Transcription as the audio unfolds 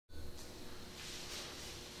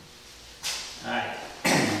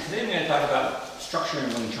talk about structure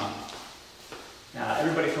in Wing Chun. Now,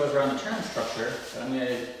 everybody throws around the term structure, but I'm going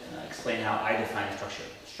to explain how I define structure.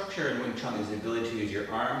 Structure in Wing Chun is the ability to use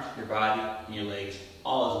your arms, your body, and your legs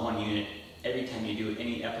all as one unit every time you do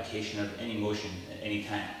any application of any motion at any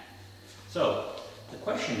time. So, the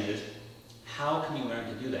question is, how can you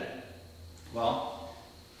learn to do that? Well,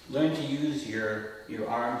 learn to use your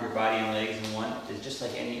arms, your body, and legs in one is just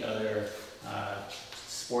like any other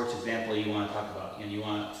sports example you want to talk about. You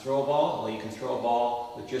want to throw a ball? Well, you can throw a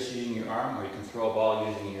ball with just using your arm, or you can throw a ball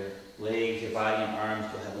using your legs, your body, and arms.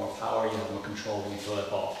 You'll have more power, you'll have more control when you throw that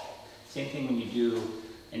ball. Same thing when you do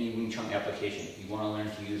any Wing Chun application. You want to learn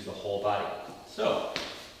to use the whole body. So,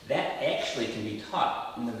 that actually can be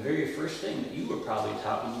taught in the very first thing that you were probably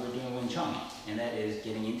taught when you were doing Wing Chun, and that is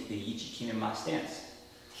getting into the YGKYM stance.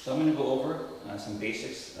 So I'm going to go over some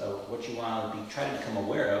basics of what you want to try to become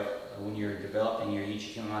aware of when you're developing your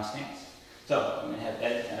YGKYM stance. So I'm going to have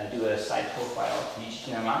Ed do a side profile of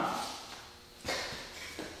YGKYM.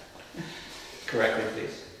 Correctly,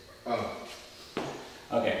 please. Oh.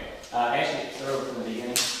 Okay. Actually, start over from the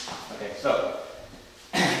beginning. Okay. So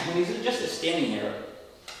when he's just standing here,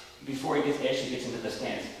 before he actually gets into the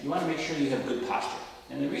stance, you want to make sure you have good posture.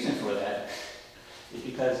 And the reason for that is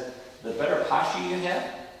because the better posture you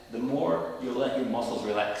have, the more you'll let your muscles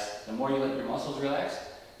relax. The more you let your muscles relax,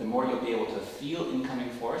 the more you'll be able to feel incoming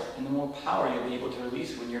force, and the more power you'll be able to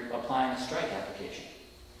release when you're applying a strike application.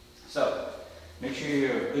 So, make sure you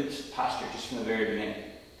have good posture just from the very beginning.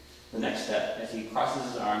 The next step, as he crosses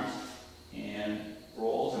his arms and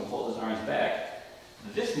rolls and pulls his arms back,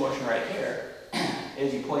 this motion right here,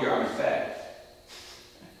 as you pull your arms back,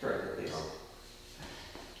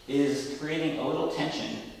 is creating a little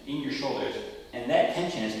tension in your shoulders, and that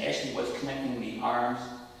tension is actually what's connecting the arms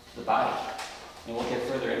to the body. And we'll get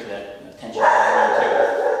further into that tension later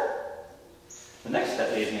too. The next step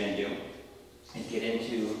that he's going to do is get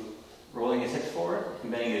into rolling his hips forward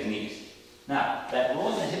and bending his knees. Now, that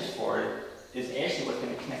rolling the hips forward is actually what's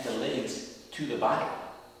going to connect the legs to the body.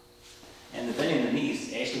 And the bending of the knees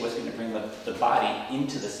is actually what's going to bring the body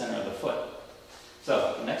into the center of the foot.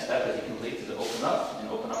 So, the next step as he completes is to open up and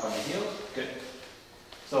open up on the heels. Good.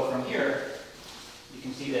 So from here, you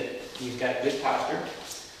can see that he's got good posture,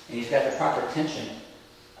 and he's got the proper tension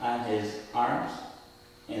on his arms,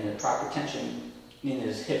 and the proper tension in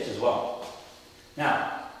his hips as well.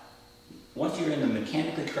 Now, once you're in the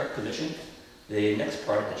mechanically correct position, the next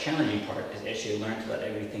part, the challenging part, is actually learn to let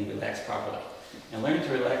everything relax properly. And learning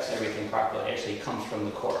to relax everything properly actually comes from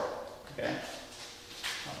the core. Okay?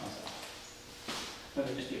 Let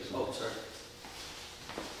me just be slow, sorry.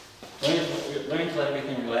 Learning to let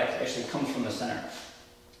everything relax actually comes from the center.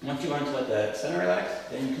 Once you learn to let the center relax,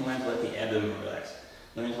 then you can learn to let the abdomen relax.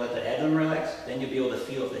 Learning to let the abdomen relax, then you'll be able to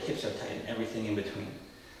feel if the hips are tight and everything in between.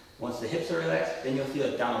 Once the hips are relaxed, then you'll feel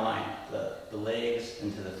it down the line. The legs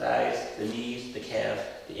into the thighs, the knees, the calves,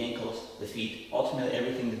 the ankles, the feet, ultimately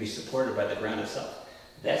everything to be supported by the ground itself.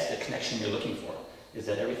 That's the connection you're looking for, is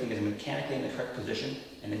that everything is mechanically in the correct position,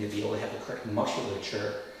 and then you'll be able to have the correct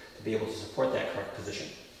musculature to be able to support that correct position.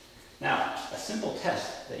 Now, a simple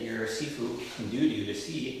test that your Sifu can do to you to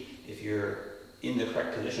see if you're in the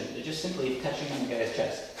correct position is just simply touching on the guy's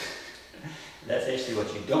chest. That's actually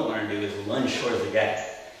what you don't want to do, is lunge towards the guy.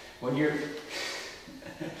 When you're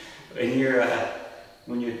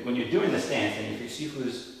doing the stance, and if your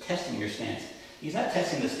Sifu's testing your stance, he's not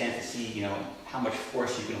testing the stance to see, how much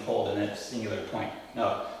force you can hold in that singular point.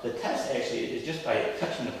 No, the test actually is just by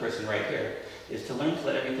touching the person right here, is to learn to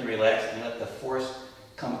let everything relax and let the force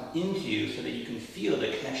come into you so that you can feel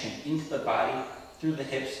the connection into the body, through the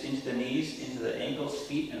hips, into the knees, into the ankles,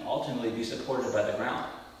 feet, and ultimately be supported by the ground.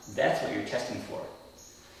 That's what you're testing for.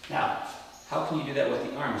 Now, how can you do that with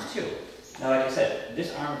the arms too? Now, like I said,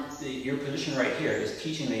 this arm, your position right here is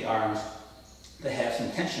teaching the arms to have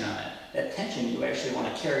some tension on it. That tension you actually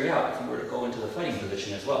want to carry out if you were to go into the fighting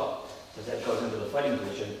position as well, because that goes into the fighting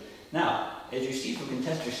position. Now, as your Sifu can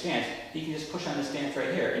test your stance, he can just push on the stance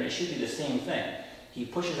right here, and it should be the same thing. He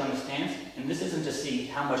pushes on the stance, and this isn't to see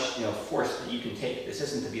how much force that you can take. This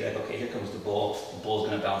isn't to be like, okay, here comes the bull's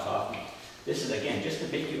going to bounce off me. This is, again, just to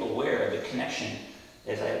make you aware of the connection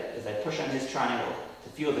as I push on his triangle, to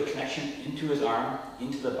feel the connection into his arm,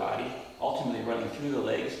 into the body, ultimately running through the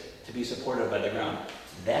legs to be supported by the ground.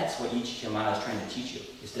 That's what YGKYM is trying to teach you,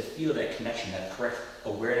 is to feel that connection, that correct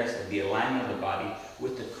awareness of the alignment of the body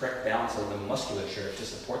with the correct balance of the musculature to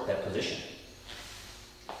support that position.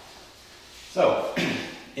 So,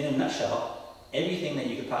 in a nutshell, everything that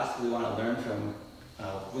you could possibly want to learn from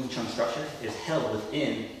Wing Chun structure is held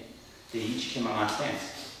within the YGKYM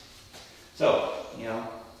stance. So,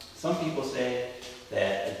 some people say,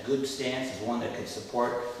 that a good stance is one that could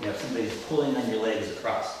support, if somebody's pulling on your legs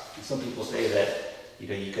across. And some people say that,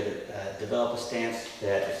 you could develop a stance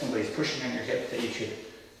that if somebody's pushing on your hip, that you should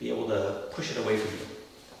be able to push it away from you.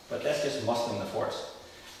 But that's just muscling the force.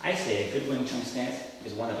 I say a good Wing Chun stance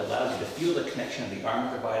is one that allows you to feel the connection of the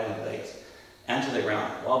arms, the body, and the legs onto the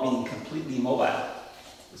ground while being completely mobile.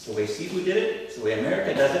 It's the way Sifu did it, it's the way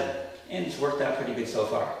America does it, and it's worked out pretty good so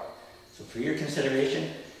far. So for your consideration,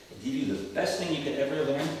 I'll give you the best thing you could ever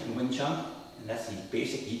learn in Wing Chun, and that's the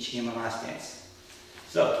basic YGKYM stance.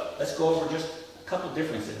 So let's go over just a couple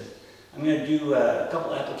differences. I'm going to do a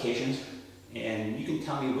couple applications, and you can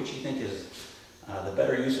tell me which you think is the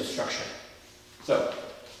better use of structure. So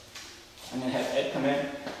I'm going to have Ed come in.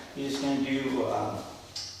 He's just going to do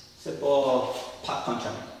simple pot punch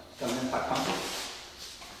on me. Come in, pot punch.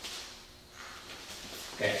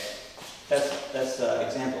 Okay, that's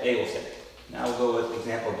example A, we'll say. Now we'll go with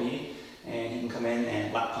example B, and he can come in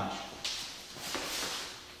and lap punch.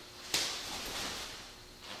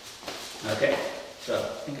 Okay, so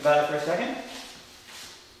think about it for a second.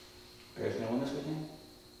 Bear's gonna win this with me?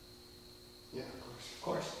 Yeah, of course. Of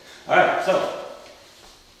course. All right, so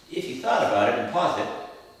if you thought about it and paused it,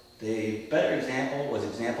 the better example was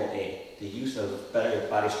example A, the use of better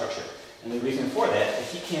body structure. And the reason for that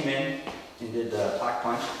is he came in and did the pot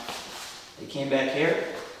punch. He came back here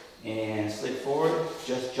and slid forward,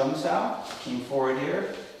 just jump style. Came forward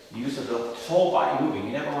here, use of the whole body moving.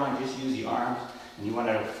 You never want to just use the arms, and you want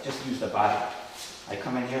to just use the body. I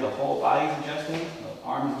come in here, the whole body's adjusting, the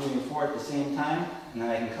arms moving forward at the same time, and then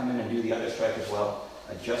I can come in and do the other strike as well,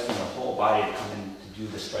 adjusting the whole body to come in to do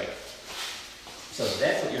the strike. So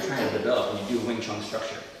that's what you're trying to develop when you do Wing Chun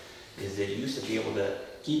structure, is that you used to be able to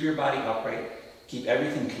keep your body upright, keep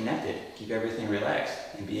everything connected, keep everything relaxed,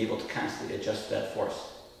 and be able to constantly adjust that force.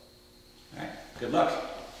 All right, good luck.